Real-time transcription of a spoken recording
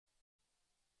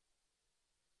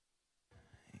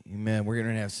Amen. We're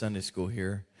going to have Sunday school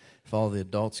here. If all the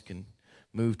adults can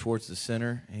move towards the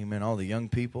center, amen. All the young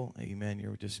people, amen.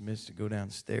 You're dismissed to go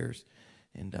downstairs.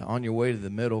 And on your way to the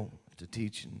middle to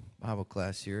teach in Bible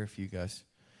class here, if you guys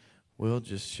will,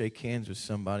 just shake hands with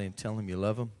somebody and tell them you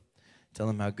love them. Tell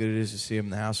them how good it is to see them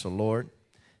in the house of the Lord.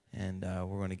 And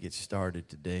we're going to get started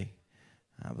today.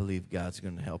 I believe God's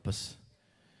going to help us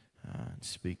and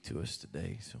speak to us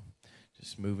today. So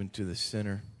just moving to the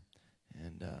center,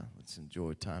 and let's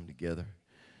enjoy time together.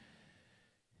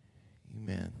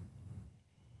 Amen.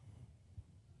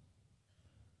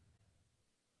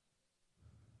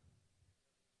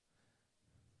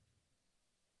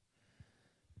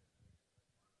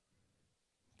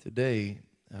 Today,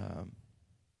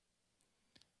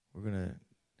 we're going to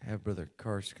have Brother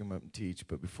Karst come up and teach,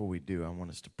 but before we do, I want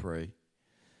us to pray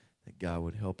that God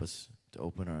would help us to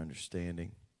open our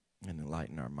understanding and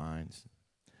enlighten our minds.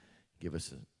 Give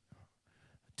us a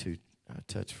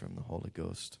touch from the Holy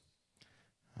Ghost.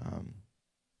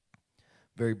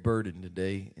 Very burdened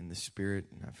today in the Spirit,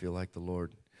 and I feel like the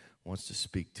Lord wants to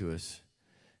speak to us.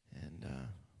 And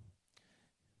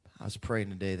I was praying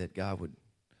today that God would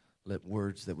let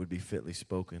words that would be fitly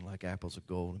spoken like apples of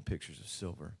gold and pictures of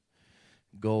silver.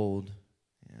 Gold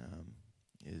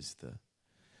is the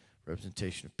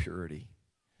representation of purity.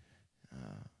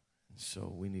 And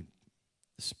so we need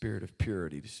the spirit of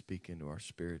purity to speak into our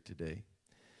spirit today.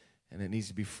 And it needs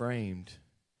to be framed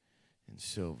in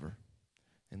silver,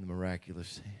 in the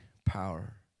miraculous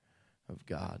power of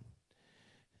God.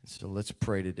 And so let's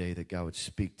pray today that God would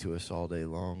speak to us all day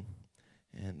long.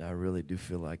 And I really do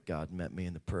feel like God met me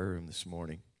in the prayer room this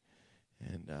morning.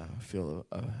 And I feel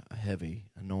a heavy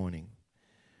anointing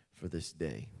for this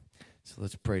day. So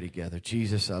let's pray together.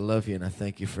 Jesus, I love you and I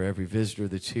thank you for every visitor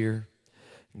that's here.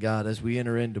 God, as we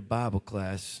enter into Bible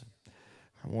class,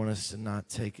 I want us to not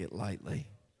take it lightly.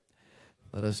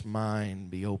 Let us mind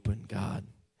be open, God.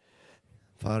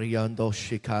 Have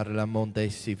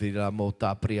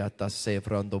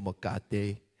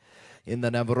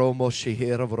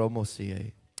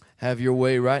your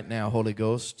way right now, Holy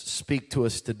Ghost. Speak to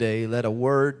us today. Let a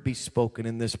word be spoken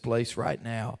in this place right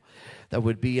now that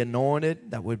would be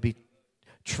anointed, that would be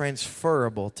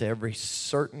transferable to every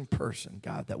certain person,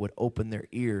 God, that would open their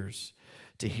ears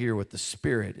to hear what the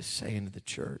Spirit is saying to the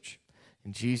church.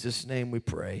 In Jesus' name we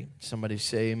pray. Somebody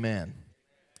say amen.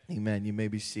 Amen. You may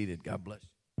be seated. God bless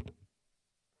you.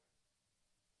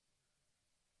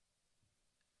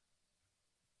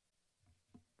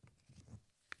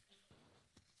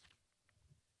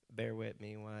 Bear with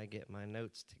me while I get my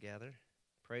notes together.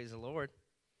 Praise the Lord.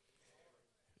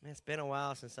 Man, it's been a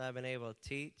while since I've been able to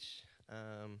teach.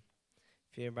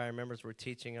 If everybody remembers, we're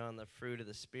teaching on the fruit of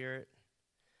the Spirit.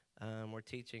 We're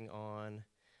teaching on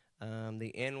the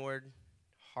inward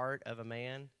heart of a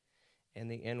man and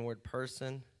the inward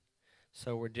person.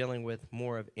 So we're dealing with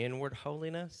more of inward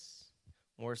holiness,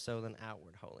 more so than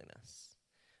outward holiness.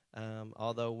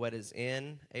 Although what is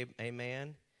in a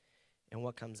man and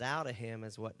what comes out of him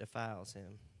is what defiles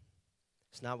him.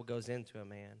 It's not what goes into a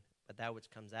man, but that which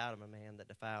comes out of a man that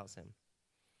defiles him.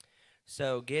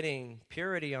 So getting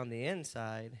purity on the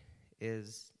inside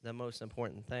is the most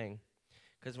important thing.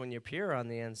 Because when you're pure on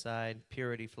the inside,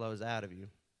 purity flows out of you.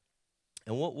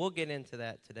 And we'll get into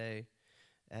that today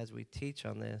as we teach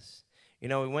on this. You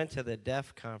know, we went to the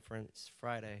deaf conference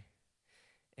Friday,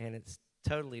 and it's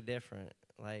totally different.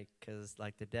 Because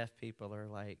the deaf people are,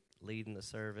 leading the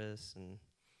service, and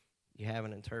you have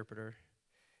an interpreter.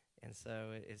 And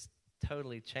so it's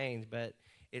totally changed. But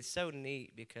it's so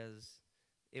neat because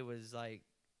it was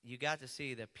you got to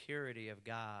see the purity of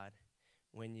God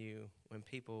when you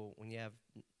have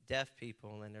deaf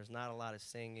people and there's not a lot of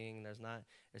singing,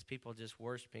 there's people just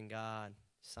worshiping God,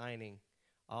 signing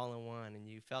all in one, and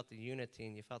you felt the unity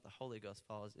and you felt the Holy Ghost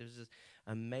fall. It was just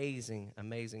amazing,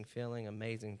 amazing feeling,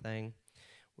 amazing thing.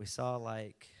 We saw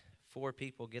 4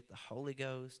 people get the Holy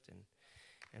Ghost,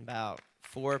 and about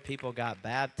 4 people got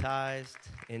baptized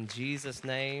in Jesus'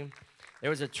 name. There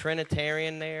was a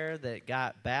Trinitarian there that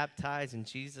got baptized in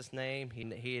Jesus' name.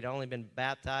 He had only been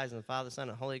baptized in the Father, Son,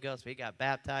 and Holy Ghost, but he got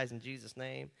baptized in Jesus'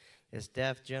 name. This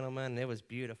deaf gentleman, and it was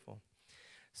beautiful.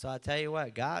 So I tell you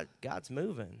what, God's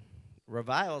moving.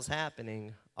 Revival's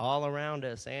happening all around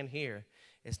us and here.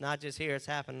 It's not just here, it's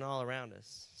happening all around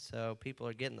us. So people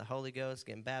are getting the Holy Ghost,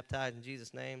 getting baptized in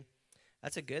Jesus' name.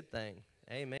 That's a good thing.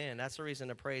 Amen. That's a reason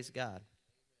to praise God.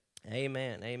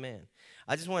 Amen. Amen.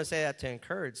 I just want to say that to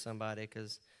encourage somebody,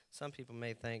 because some people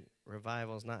may think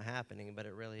revival is not happening, but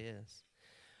it really is.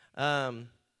 But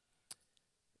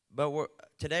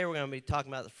today we're going to be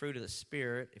talking about the fruit of the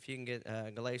Spirit. If you can get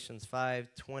Galatians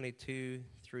 5:22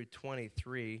 through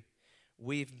 23,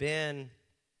 we've been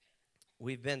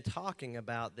talking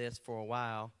about this for a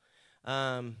while.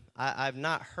 I've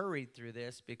not hurried through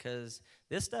this because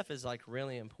this stuff is like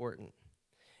really important.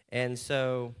 And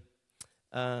so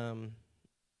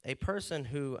a person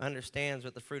who understands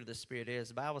what the fruit of the Spirit is,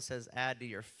 the Bible says add to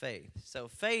your faith. So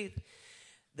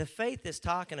the faith it's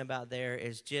talking about there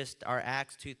is just our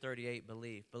Acts 2:38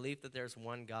 belief. Belief that there's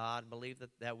one God. Belief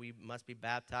that we must be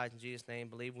baptized in Jesus' name.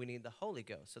 Believe we need the Holy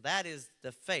Ghost. So that is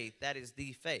the faith. That is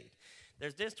the faith.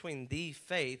 There's this between the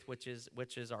faith, which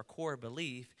is our core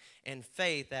belief, and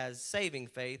faith as saving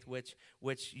faith, which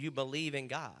you believe in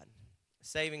God.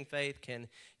 Saving faith can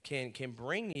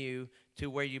bring you to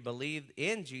where you believe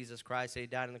in Jesus Christ, that He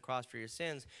died on the cross for your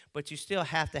sins, but you still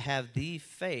have to have the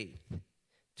faith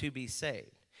to be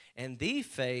saved. And the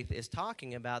faith is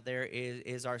talking about there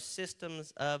is our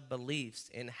systems of beliefs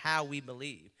and how we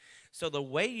believe. So the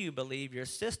way you believe, your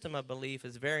system of belief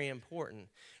is very important.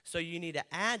 So you need to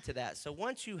add to that. So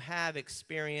once you have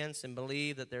experience and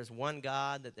believe that there's one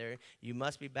God, that you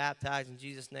must be baptized in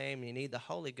Jesus' name, and you need the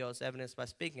Holy Ghost, evidenced by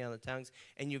speaking in other tongues,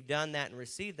 and you've done that and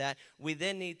received that, we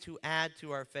then need to add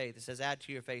to our faith. It says add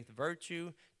to your faith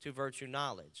virtue, to virtue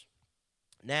knowledge.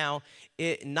 Now,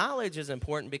 knowledge is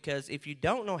important because if you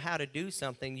don't know how to do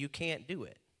something, you can't do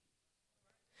it.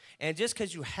 And just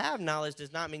because you have knowledge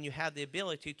does not mean you have the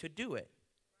ability to do it.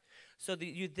 So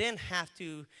you then have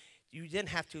to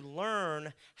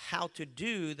learn how to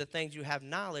do the things you have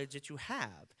knowledge that you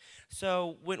have.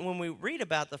 So when we read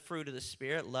about the fruit of the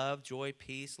Spirit, love, joy,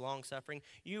 peace, long-suffering,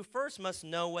 you first must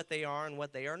know what they are and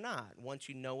what they are not. Once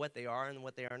you know what they are and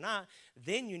what they are not,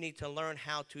 then you need to learn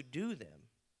how to do them.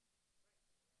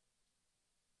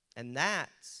 And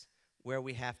that's where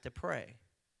we have to pray.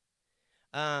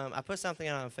 I put something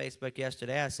out on Facebook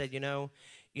yesterday. I said, you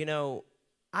know,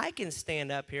 I can stand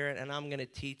up here and I'm going to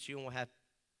teach you, and we'll have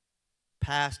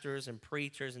pastors and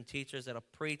preachers and teachers that'll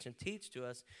preach and teach to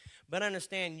us. But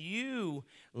understand, you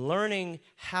learning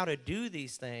how to do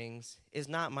these things is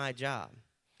not my job.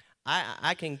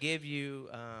 I can give you,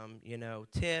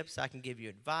 tips. I can give you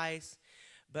advice.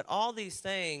 But all these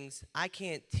things, I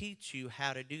can't teach you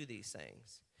how to do these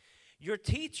things. Your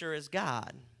teacher is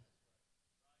God.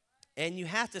 And you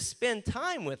have to spend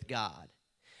time with God.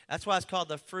 That's why it's called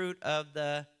the fruit of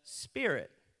the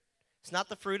Spirit. It's not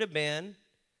the fruit of Ben.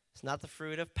 It's not the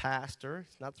fruit of pastor.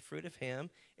 It's not the fruit of him.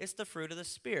 It's the fruit of the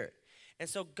Spirit. And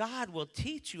so God will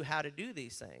teach you how to do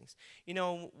these things. You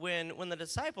know, when the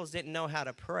disciples didn't know how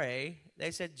to pray,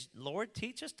 they said, Lord,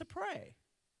 teach us to pray.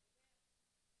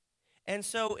 And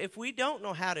so if we don't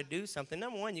know how to do something,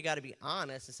 number one, you got to be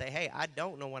honest and say, hey, I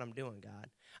don't know what I'm doing, God.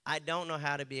 I don't know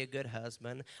how to be a good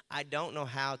husband. I don't know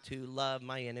how to love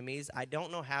my enemies. I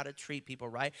don't know how to treat people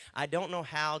right. I don't know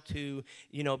how to,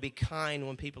 be kind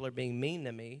when people are being mean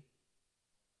to me.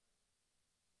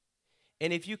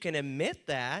 And if you can admit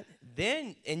that,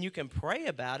 then, and you can pray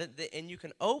about it, and you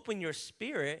can open your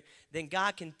spirit, then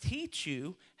God can teach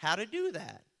you how to do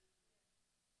that.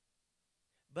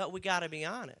 But we got to be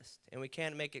honest, and we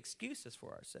can't make excuses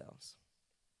for ourselves.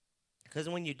 Because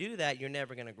when you do that, you're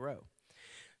never going to grow.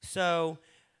 So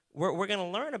we're going to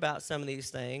learn about some of these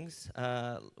things.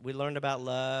 We learned about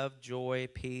love, joy,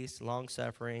 peace,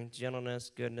 long-suffering,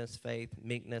 gentleness, goodness, faith,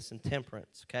 meekness, and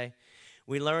temperance, okay?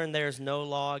 We learned there's no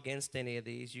law against any of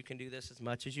these. You can do this as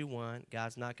much as you want.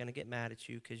 God's not going to get mad at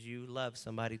you because you love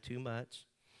somebody too much.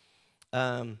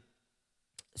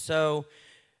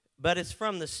 But it's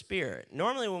from the Spirit.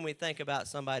 Normally when we think about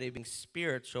somebody being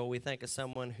spiritual, we think of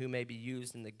someone who may be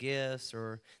used in the gifts,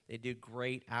 or they do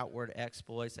great outward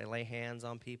exploits. They lay hands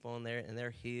on people and they're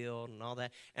healed and all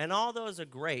that. And all those are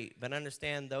great, but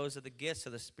understand those are the gifts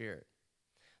of the Spirit.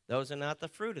 Those are not the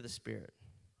fruit of the Spirit.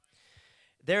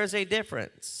 There is a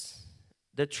difference.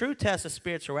 The true test of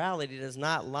spirituality does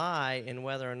not lie in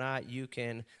whether or not you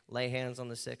can lay hands on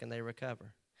the sick and they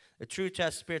recover. The true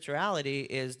test of spirituality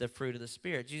is the fruit of the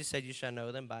Spirit. Jesus said, you shall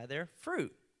know them by their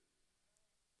fruit.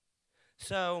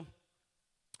 So,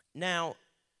 now,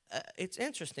 it's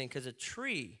interesting because a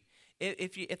tree,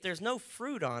 if there's no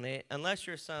fruit on it, unless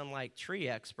you're some like tree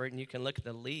expert and you can look at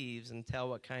the leaves and tell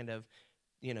what kind of,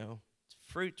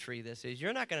 fruit tree this is,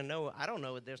 you're not going to know. I don't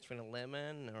know what there's between a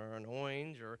lemon or an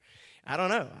orange, or I don't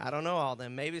know. I don't know all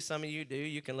them. Maybe some of you do.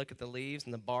 You can look at the leaves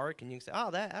and the bark and you can say, oh,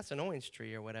 that's an orange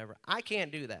tree or whatever. I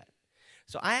can't do that.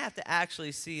 So I have to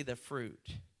actually see the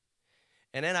fruit.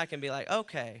 And then I can be like,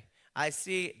 okay, I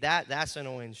see that's an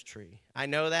orange tree. I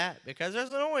know that because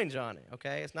there's an orange on it,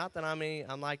 okay? It's not that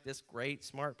I'm like this great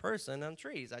smart person on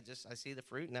trees. I see the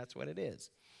fruit and that's what it is.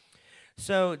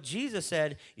 So Jesus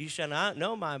said, you shall not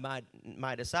know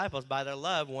my disciples by their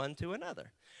love one to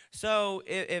another. So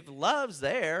if love's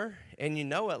there, and you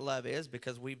know what love is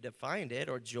because we've defined it,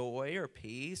 or joy, or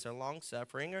peace, or long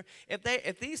suffering, or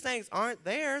if these things aren't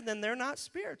there, then they're not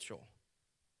spiritual.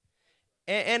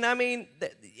 And I mean,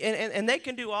 and they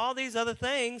can do all these other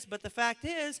things, but the fact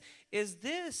is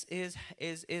this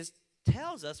is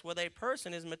tells us whether a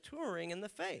person is maturing in the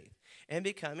faith and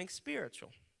becoming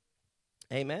spiritual.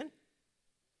 Amen.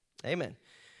 Amen.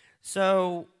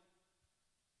 So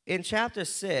in chapter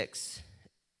 6,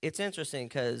 it's interesting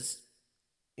because,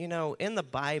 in the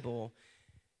Bible,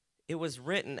 it was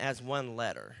written as one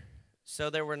letter.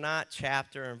 So there were not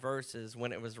chapter and verses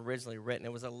when it was originally written.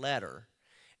 It was a letter.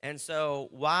 And so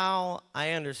while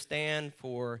I understand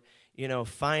for,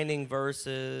 finding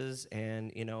verses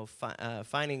and,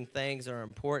 finding things that are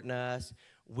important to us,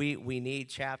 we need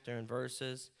chapter and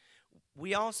verses,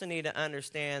 we also need to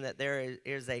understand that there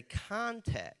is a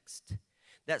context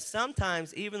that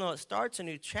sometimes, even though it starts a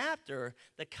new chapter,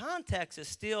 the context is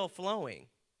still flowing.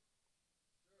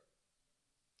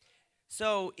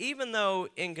 So even though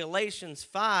in Galatians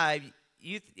 5,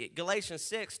 Galatians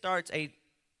 6 starts a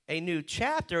new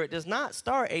chapter, it does not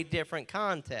start a different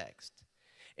context.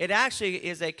 It actually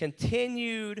is a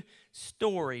continued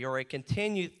story or a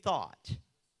continued thought.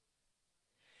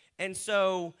 And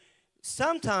so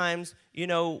sometimes,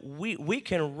 we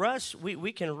can rush,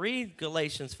 we can read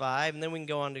Galatians 5, and then we can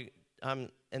go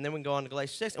on to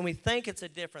Galatians 6, and we think it's a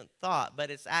different thought,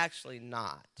 but it's actually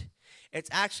not. It's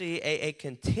actually a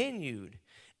continued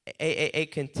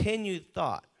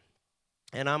thought.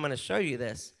 And I'm going to show you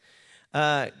this.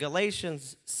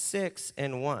 Galatians 6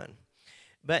 and 1.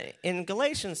 But in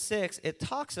Galatians 6, it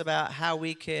talks about how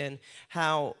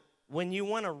when you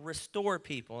want to restore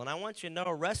people, and I want you to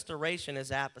know restoration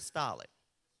is apostolic.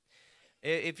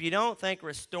 If you don't think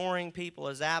restoring people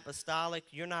is apostolic,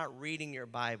 you're not reading your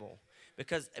Bible.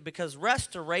 Because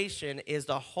restoration is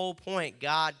the whole point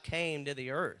God came to the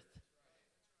earth.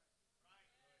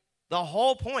 The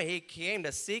whole point, he came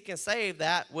to seek and save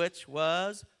that which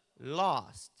was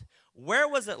lost. Where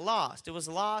was it lost? It was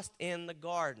lost in the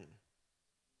garden.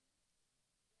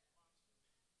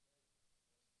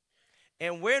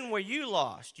 And when were you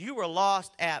lost? You were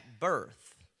lost at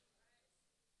birth.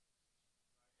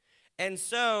 And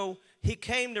so he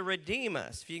came to redeem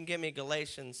us. If you can give me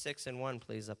Galatians 6 and 1,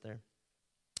 please, up there.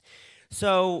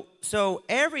 So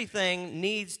everything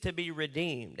needs to be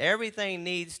redeemed. Everything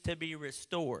needs to be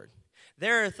restored.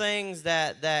 There are things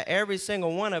that every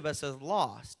single one of us has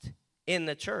lost in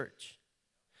the church.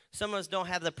 Some of us don't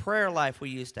have the prayer life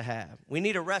we used to have. We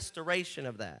need a restoration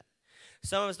of that.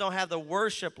 Some of us don't have the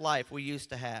worship life we used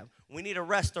to have. We need a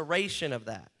restoration of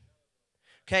that.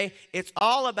 Okay? It's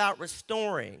all about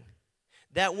restoring.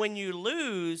 That when you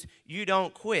lose, you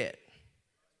don't quit.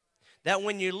 That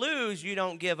when you lose, you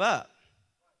don't give up.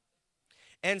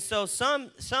 And so some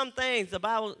things, the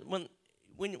Bible,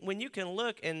 when you can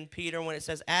look in Peter, when it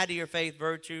says, add to your faith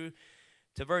virtue,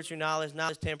 to virtue knowledge,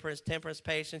 temperance,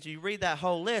 patience, you read that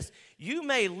whole list, you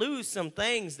may lose some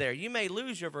things there. You may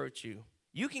lose your virtue.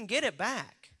 You can get it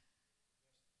back.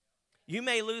 You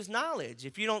may lose knowledge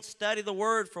if you don't study the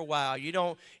word for a while.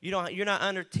 You're not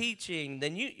under teaching.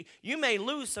 Then you may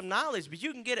lose some knowledge, but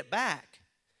you can get it back.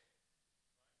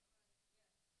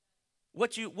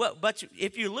 But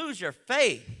if you lose your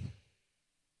faith,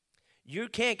 you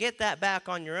can't get that back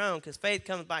on your own, because faith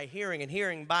comes by hearing, and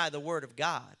hearing by the word of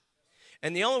God.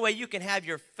 And the only way you can have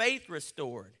your faith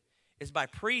restored is by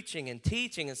preaching and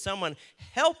teaching and someone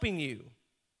helping you.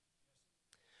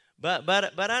 But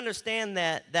understand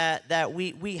that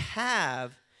we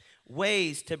have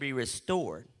ways to be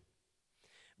restored.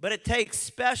 But it takes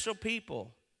special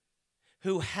people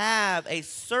who have a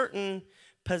certain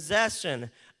possession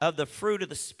of the fruit of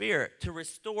the Spirit to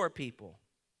restore people.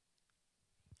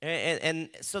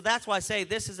 And so that's why I say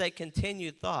this is a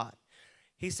continued thought.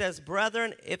 He says,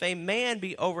 brethren, if a man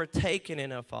be overtaken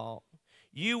in a fault,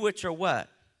 you which are what?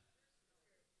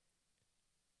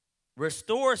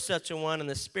 Restore such a one in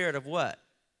the spirit of what?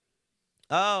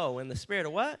 Oh, in the spirit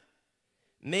of what?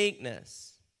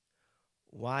 Meekness.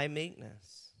 Why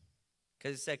meekness?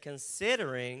 Because it said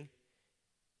considering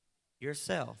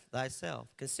thyself.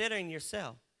 Considering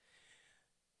yourself.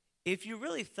 If you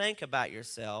really think about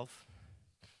yourself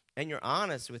and you're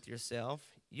honest with yourself,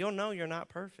 you'll know you're not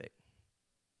perfect.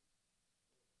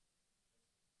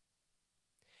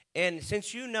 And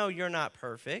since you know you're not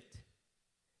perfect,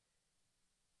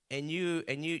 and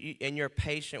you're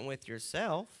patient with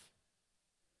yourself,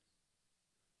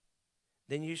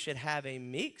 then you should have a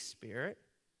meek spirit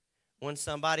when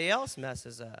somebody else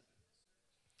messes up.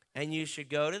 And you should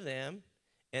go to them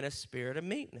in a spirit of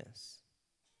meekness.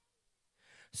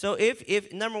 So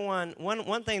if number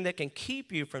one thing that can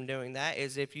keep you from doing that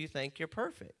is if you think you're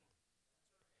perfect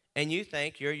and you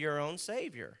think you're your own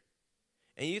Savior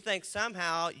and you think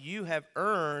somehow you have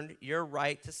earned your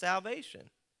right to salvation.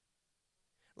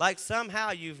 Like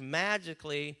somehow you've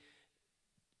magically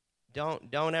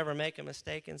don't ever make a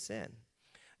mistake and sin.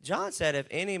 John said, if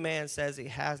any man says he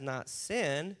has not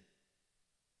sinned,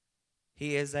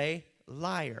 he is a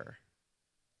liar,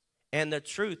 and the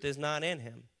truth is not in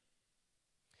him.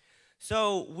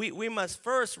 So we must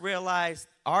first realize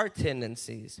our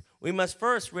tendencies. We must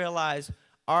first realize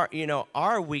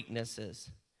our weaknesses.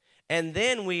 And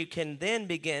then we can then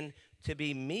begin to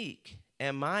be meek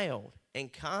and mild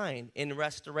and kind in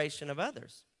restoration of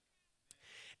others.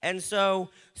 And so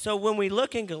when we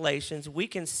look in Galatians, we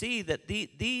can see that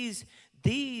these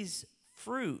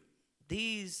fruit,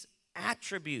 these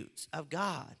attributes of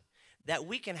God that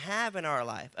we can have in our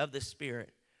life of the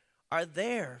Spirit are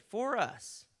there for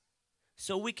us.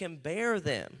 So we can bear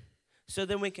them, so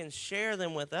then we can share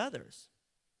them with others.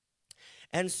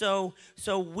 And so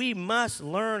we must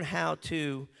learn how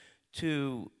to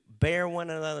bear one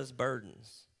another's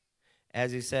burdens.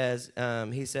 As he says,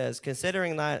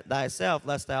 considering thyself,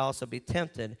 lest thou also be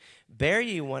tempted, bear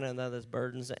ye one another's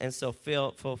burdens, and so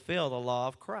fulfill the law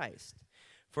of Christ.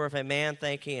 For if a man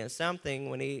think he is something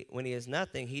when he is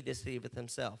nothing, he deceiveth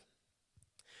himself.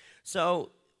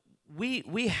 So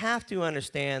we have to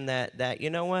understand that you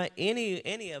know what,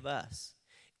 any of us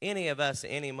at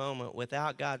any moment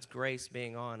without God's grace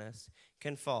being on us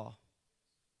can fall.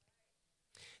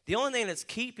 The only thing that's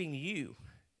keeping you,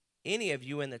 any of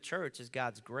you in the church, is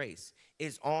God's grace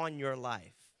is on your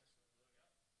life.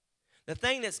 The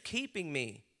thing that's keeping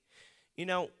me,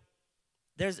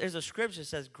 there's a scripture that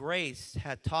says, grace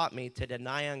had taught me to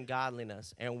deny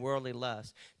ungodliness and worldly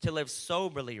lust, to live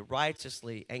soberly,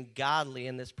 righteously, and godly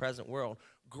in this present world.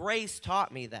 Grace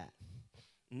taught me that.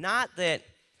 Not that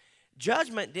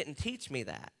judgment didn't teach me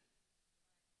that.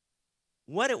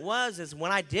 What it was is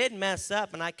when I did mess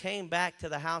up and I came back to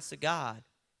the house of God,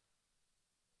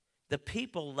 the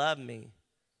people loved me.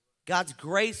 God's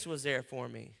grace was there for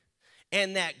me.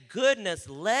 And that goodness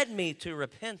led me to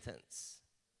repentance.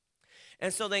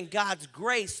 And so then God's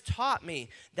grace taught me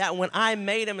that when I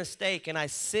made a mistake and I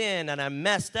sinned and I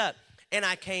messed up and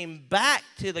I came back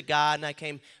to the God and I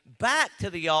came back to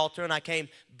the altar and I came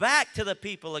back to the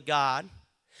people of God,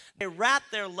 they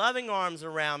wrapped their loving arms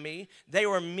around me. They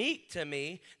were meek to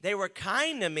me. They were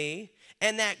kind to me.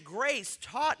 And that grace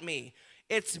taught me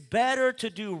it's better to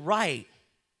do right.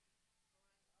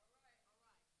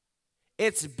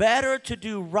 It's better to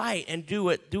do right and do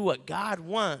what God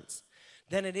wants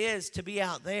than it is to be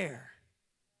out there.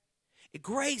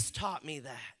 Grace taught me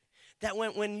that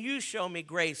when you show me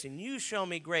grace and you show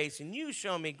me grace and you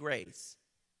show me grace,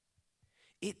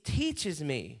 it teaches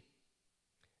me,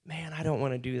 man, I don't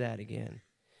want to do that again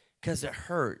because it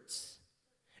hurts.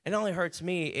 It only hurts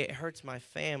me, it hurts my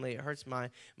family, it hurts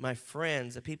my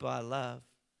friends, the people I love.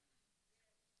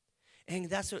 And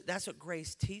that's what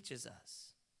grace teaches us.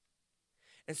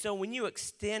 And so when you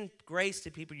extend grace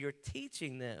to people, you're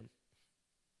teaching them,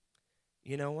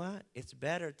 you know what? It's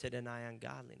better to deny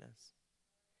ungodliness.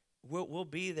 We'll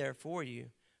be there for you,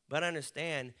 but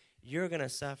understand you're going to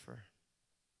suffer.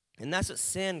 And that's what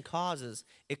sin causes.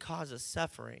 It causes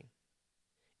suffering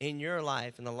in your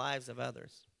life and the lives of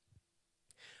others.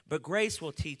 But grace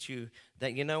will teach you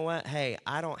that, you know what? Hey,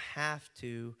 I don't have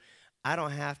to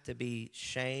be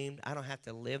shamed. I don't have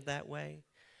to live that way.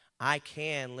 I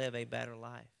can live a better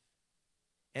life.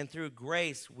 And through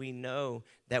grace, we know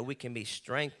that we can be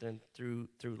strengthened through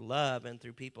love and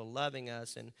through people loving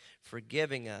us and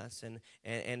forgiving us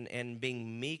and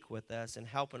being meek with us and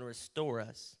helping restore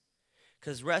us.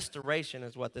 Because restoration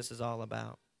is what this is all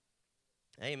about.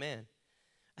 Amen.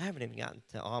 I haven't even gotten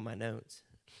to all my notes,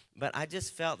 but I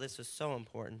just felt this was so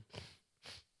important.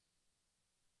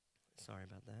 Sorry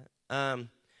about that.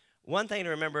 One thing to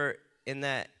remember in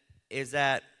that is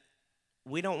that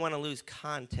we don't want to lose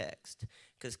context,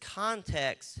 because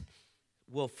context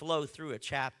will flow through a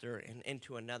chapter and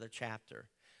into another chapter.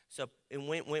 So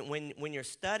when you're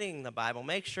studying the Bible,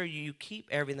 make sure you keep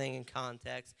everything in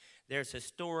context. There's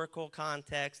historical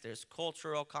context. There's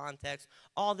cultural context.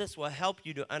 All this will help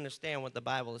you to understand what the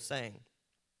Bible is saying.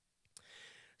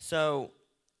 So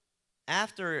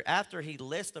after he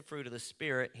lists the fruit of the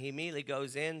Spirit, he immediately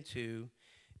goes into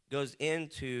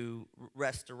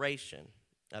restoration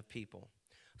of people.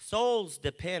 Souls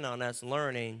depend on us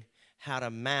learning how to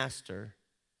master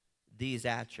these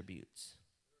attributes.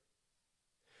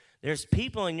 There's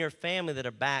people in your family that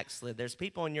are backslid. There's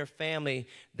people in your family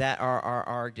that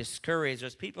are discouraged.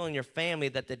 There's people in your family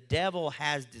that the devil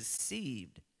has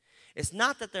deceived. It's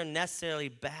not that they're necessarily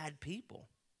bad people.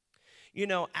 You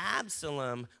know,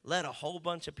 Absalom led a whole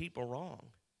bunch of people wrong.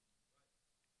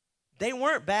 They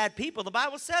weren't bad people. The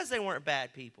Bible says they weren't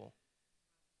bad people.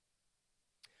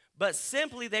 But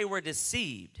simply they were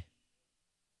deceived.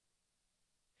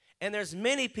 And there's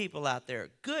many people out there,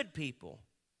 good people.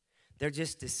 They're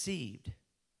just deceived.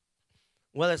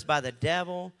 Whether it's by the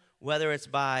devil, whether it's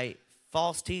by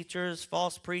false teachers,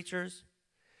 false preachers.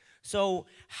 So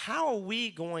how are we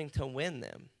going to win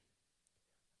them?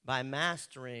 By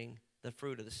mastering the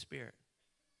fruit of the Spirit.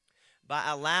 By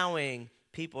allowing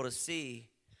people to see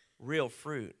real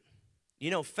fruit. You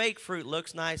know, fake fruit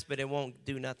looks nice, but it won't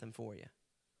do nothing for you.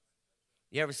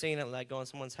 You ever seen it, like go in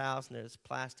someone's house and there's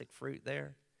plastic fruit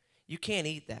there? You can't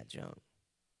eat that junk.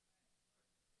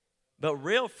 But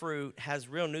real fruit has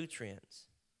real nutrients.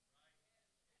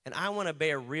 And I want to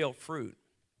bear real fruit.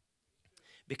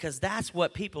 Because that's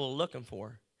what people are looking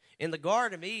for. In the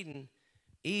Garden of Eden,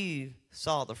 Eve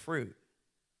saw the fruit.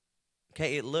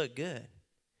 Okay, it looked good.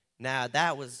 Now,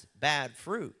 that was bad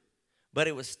fruit. But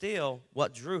it was still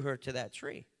what drew her to that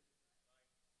tree.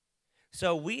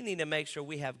 So we need to make sure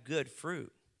we have good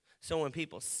fruit. So when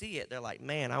people see it, they're like,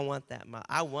 man, I want that.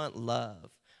 I want love.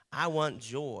 I want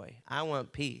joy. I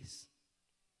want peace.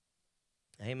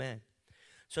 Amen.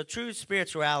 So true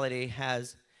spirituality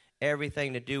has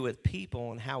everything to do with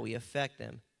people and how we affect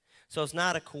them. So it's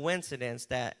not a coincidence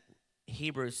that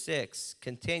Hebrews 6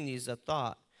 continues a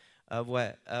thought of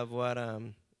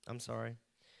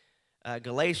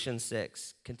Galatians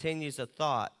 6 continues a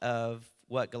thought of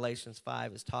what Galatians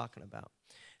 5 is talking about.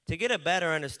 To get a better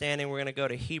understanding, we're going to go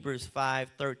to Hebrews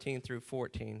 5, 13 through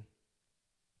 14.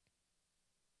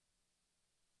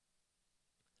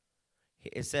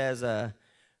 It says,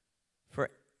 for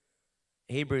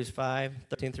Hebrews 5,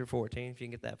 13 through 14, if you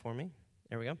can get that for me.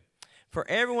 There we go. For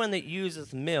everyone that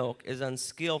useth milk is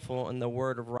unskillful in the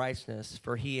word of righteousness,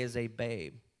 for he is a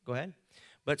babe. Go ahead.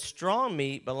 But strong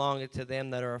meat belongeth to them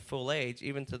that are of full age,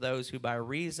 even to those who by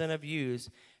reason of use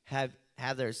have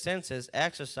their senses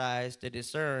exercised to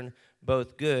discern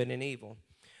both good and evil.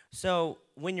 So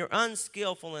when you're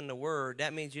unskillful in the word,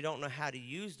 that means you don't know how to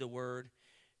use the word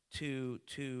to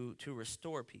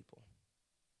restore people.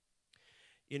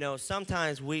 You know,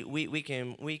 sometimes we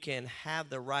can have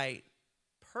the right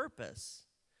purpose,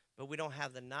 but we don't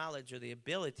have the knowledge or the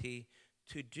ability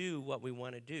to do what we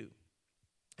want to do.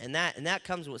 And that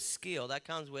comes with skill. That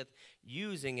comes with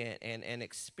using it and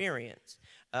experience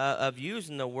of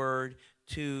using the word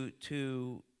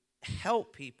to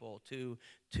help people, to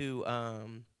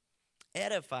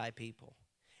edify people.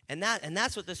 And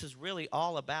that's what this is really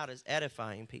all about, is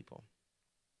edifying people.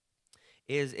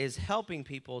 Is helping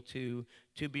people to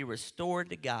be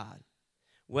restored to God.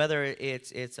 Whether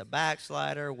it's a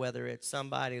backslider, whether it's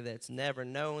somebody that's never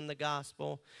known the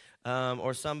gospel,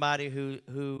 or somebody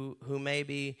who may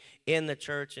be in the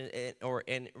church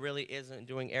and really isn't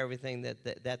doing everything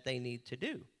that they need to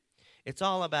do. It's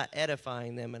all about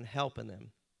edifying them and helping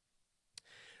them.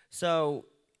 So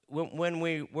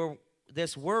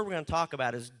this word we're going to talk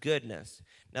about is goodness.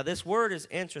 Now this word is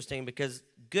interesting because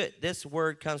this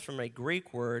word comes from a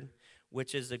Greek word,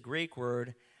 which is the Greek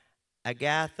word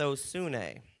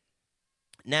agathosune.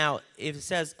 Now, if it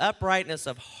says uprightness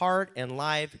of heart and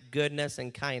life, goodness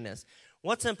and kindness.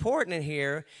 What's important in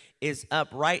here is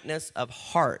uprightness of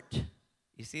heart.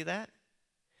 You see that?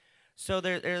 So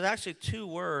there's actually two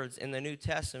words in the New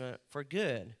Testament for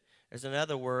good. There's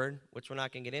another word, which we're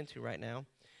not going to get into right now.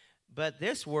 But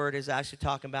this word is actually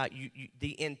talking about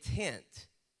the intent.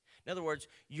 In other words,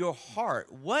 your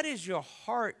heart. What is your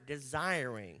heart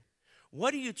desiring?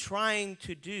 What are you trying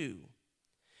to do?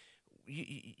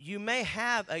 You may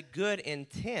have a good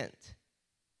intent.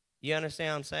 You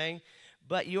understand what I'm saying?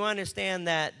 But you understand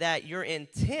that your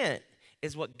intent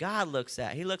is what God looks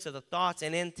at. He looks at the thoughts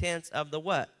and intents of the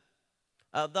what?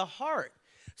 Of the heart.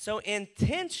 So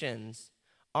intentions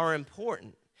are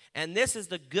important. And this is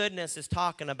the goodness is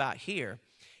talking about here,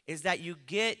 is that you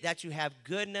have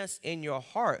goodness in your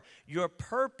heart. Your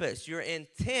purpose, your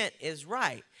intent is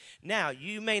right. Now,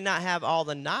 you may not have all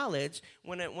the knowledge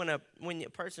when a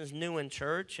person's new in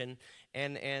church and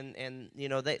you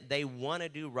know they want to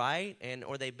do right,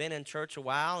 or they've been in church a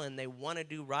while and they want to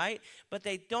do right, but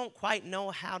they don't quite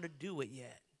know how to do it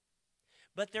yet.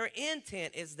 But their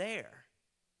intent is there.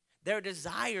 Their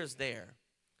desire's there.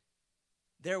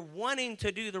 They're wanting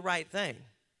to do the right thing.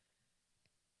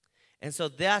 And so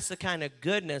that's the kind of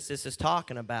goodness this is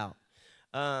talking about.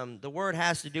 The word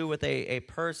has to do with a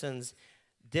person's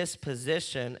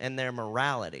disposition and their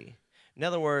morality. In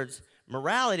other words,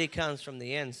 morality comes from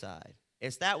the inside.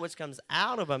 It's that which comes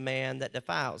out of a man that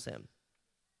defiles him.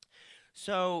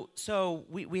 So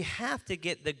we have to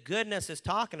get the goodness it's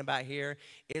talking about here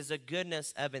is a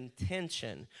goodness of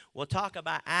intention. We'll talk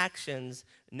about actions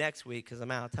next week because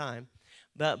I'm out of time.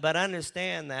 But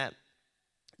understand that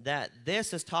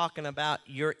this is talking about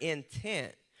your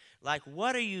intent. Like,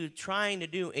 what are you trying to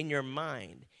do in your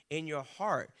mind, in your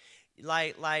heart?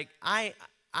 Like I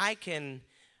can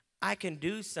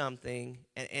do something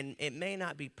and it may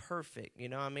not be perfect. You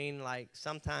know what I mean? Like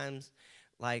sometimes,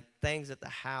 like things at the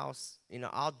house, you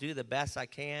know, I'll do the best I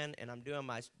can and I'm doing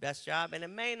my best job, and it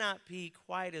may not be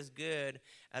quite as good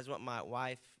as what my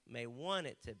wife may want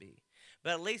it to be.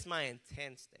 But at least my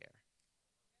intent's there.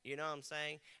 You know what I'm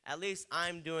saying? At least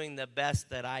I'm doing the best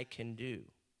that I can do.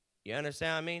 You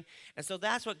understand what I mean? And so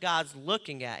that's what God's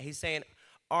looking at. He's saying,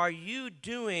 are you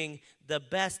doing the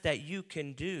best that you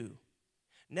can do?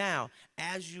 Now,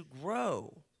 as you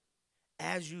grow,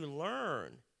 as you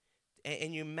learn,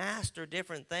 and you master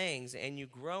different things, and you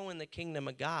grow in the kingdom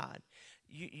of God,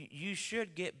 you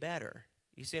should get better.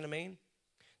 You see what I mean?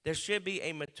 There should be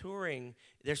a maturing.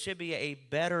 There should be a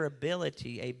better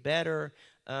ability, a better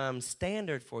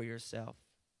standard for yourself,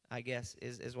 I guess,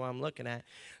 is what I'm looking at.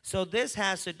 So this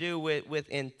has to do with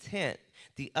intent,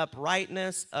 the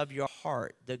uprightness of your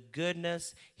heart. The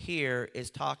goodness here is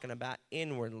talking about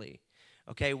inwardly.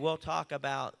 Okay, we'll talk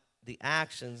about the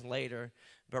actions later,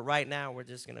 but right now we're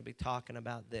just going to be talking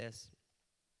about this.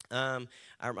 I'm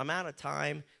out of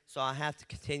time, so I have to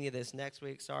continue this next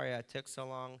week. Sorry I took so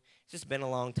long. It's just been a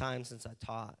long time since I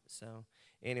taught. So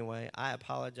anyway, I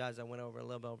apologize. I went over a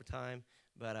little bit over time,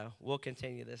 but we'll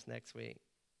continue this next week.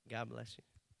 God bless you.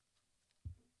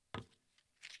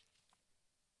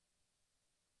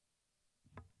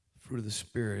 Fruit of the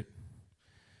Spirit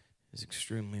is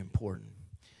extremely important.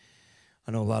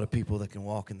 I know a lot of people that can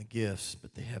walk in the gifts,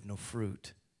 but they have no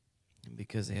fruit. And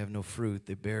because they have no fruit,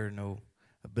 they bear no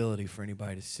ability for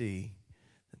anybody to see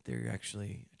that they're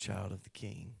actually a child of the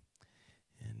King.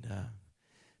 And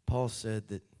Paul said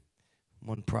that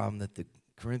one problem that the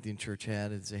Corinthian church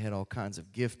had is they had all kinds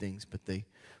of giftings, but they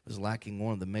was lacking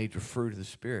one of the major fruit of the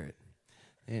Spirit.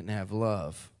 They didn't have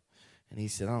love. And he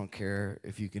said, I don't care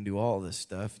if you can do all this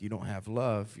stuff. You don't have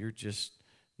love. You're just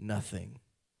nothing.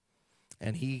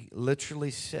 And he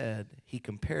literally said, he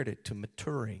compared it to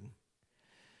maturing.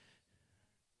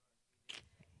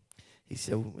 He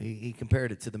said, he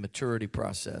compared it to the maturity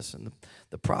process. And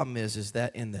the problem is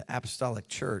that in the apostolic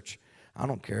church, I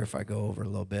don't care if I go over a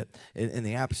little bit. In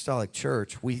the apostolic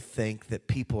church, we think that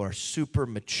people are super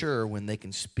mature when they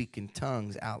can speak in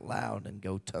tongues out loud and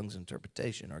go tongues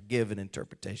interpretation or give an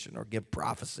interpretation or give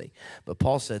prophecy. But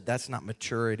Paul said that's not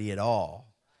maturity at all.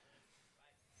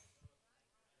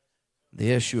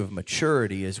 The issue of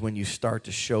maturity is when you start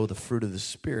to show the fruit of the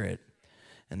Spirit.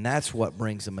 And that's what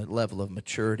brings them a level of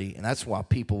maturity. And that's why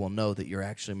people will know that you're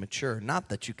actually mature. Not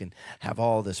that you can have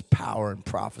all this power and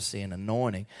prophecy and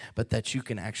anointing, but that you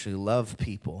can actually love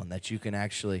people and that you can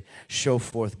actually show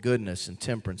forth goodness and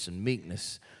temperance and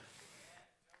meekness.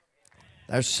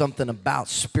 There's something about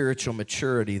spiritual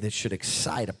maturity that should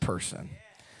excite a person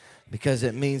because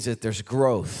it means that there's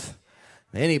growth.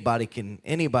 Anybody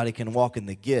can walk in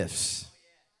the gifts.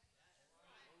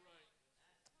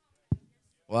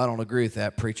 Well, I don't agree with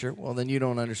that, preacher. Well, then you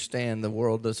don't understand the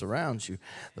world that's around you.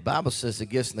 The Bible says the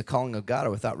gifts and the calling of God are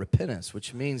without repentance,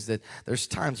 which means that there's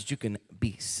times that you can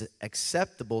be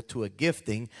acceptable to a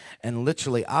gifting and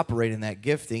literally operate in that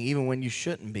gifting even when you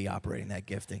shouldn't be operating that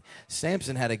gifting.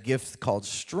 Samson had a gift called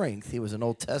strength. He was an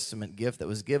Old Testament gift that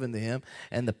was given to him,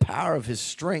 and the power of his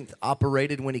strength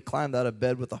operated when he climbed out of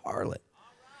bed with a harlot.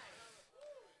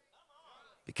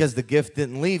 Because the gift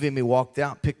didn't leave him, he walked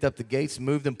out, picked up the gates,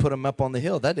 moved and put them up on the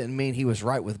hill. That didn't mean he was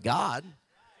right with God.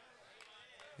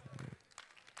 In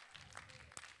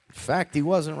fact, he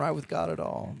wasn't right with God at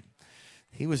all.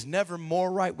 He was never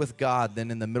more right with God than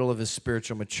in the middle of his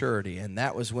spiritual maturity, and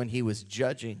that was when he was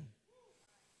judging.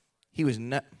 He was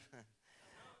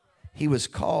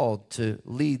called to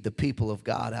lead the people of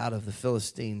God out of the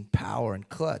Philistine power and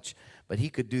clutch. But he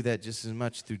could do that just as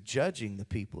much through judging the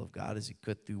people of God as he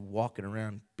could through walking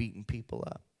around beating people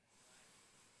up.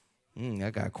 I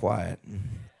got quiet.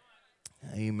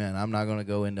 Amen. I'm not going to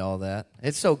go into all that.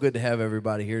 It's so good to have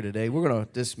everybody here today. We're going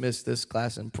to dismiss this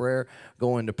class in prayer,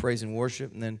 go into praise and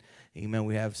worship, and then, amen,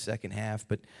 we have second half.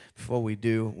 But before we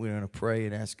do, we're going to pray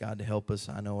and ask God to help us.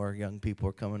 I know our young people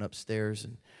are coming upstairs,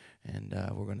 and And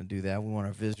we're going to do that. We want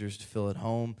our visitors to feel at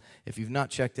home. If you've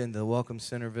not checked into the Welcome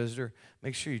Center visitor,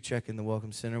 make sure you check in the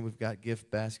Welcome Center. We've got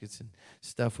gift baskets and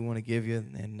stuff we want to give you,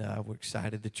 and we're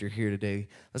excited that you're here today.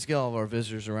 Let's give all of our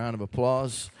visitors a round of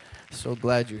applause. So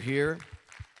glad you're here.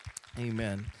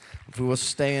 Amen. If we will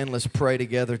stand, let's pray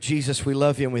together. Jesus, we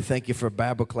love you, and we thank you for a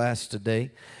Bible class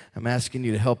today. I'm asking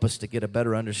you to help us to get a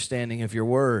better understanding of your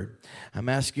word. I'm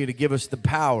asking you to give us the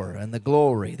power and the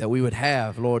glory that we would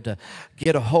have, Lord, to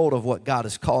get a hold of what God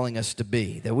is calling us to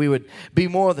be, that we would be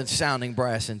more than sounding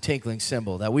brass and tinkling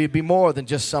cymbal, that we would be more than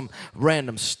just some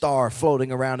random star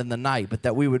floating around in the night, but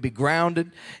that we would be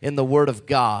grounded in the word of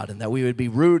God and that we would be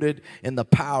rooted in the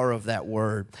power of that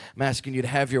word. I'm asking you to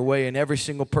have your way in every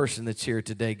single person that's here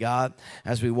today, God.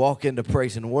 As we walk into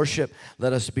praise and worship,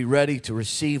 let us be ready to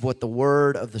receive what the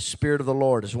word of the Spirit of the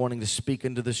Lord is wanting to speak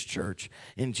into this church.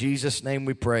 In Jesus' name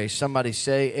we pray. Somebody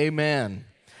say amen.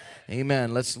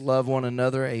 Amen. Let's love one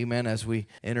another. Amen. As we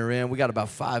enter in, we got about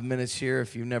 5 minutes here.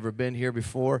 If you've never been here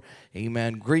before,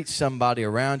 amen. Greet somebody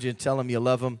around you and tell them you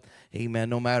love them. Amen.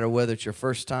 No matter whether it's your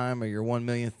first time or your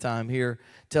 1,000,000th time here,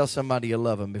 tell somebody you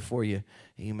love them before you,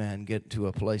 amen, get to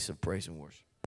a place of praise and worship.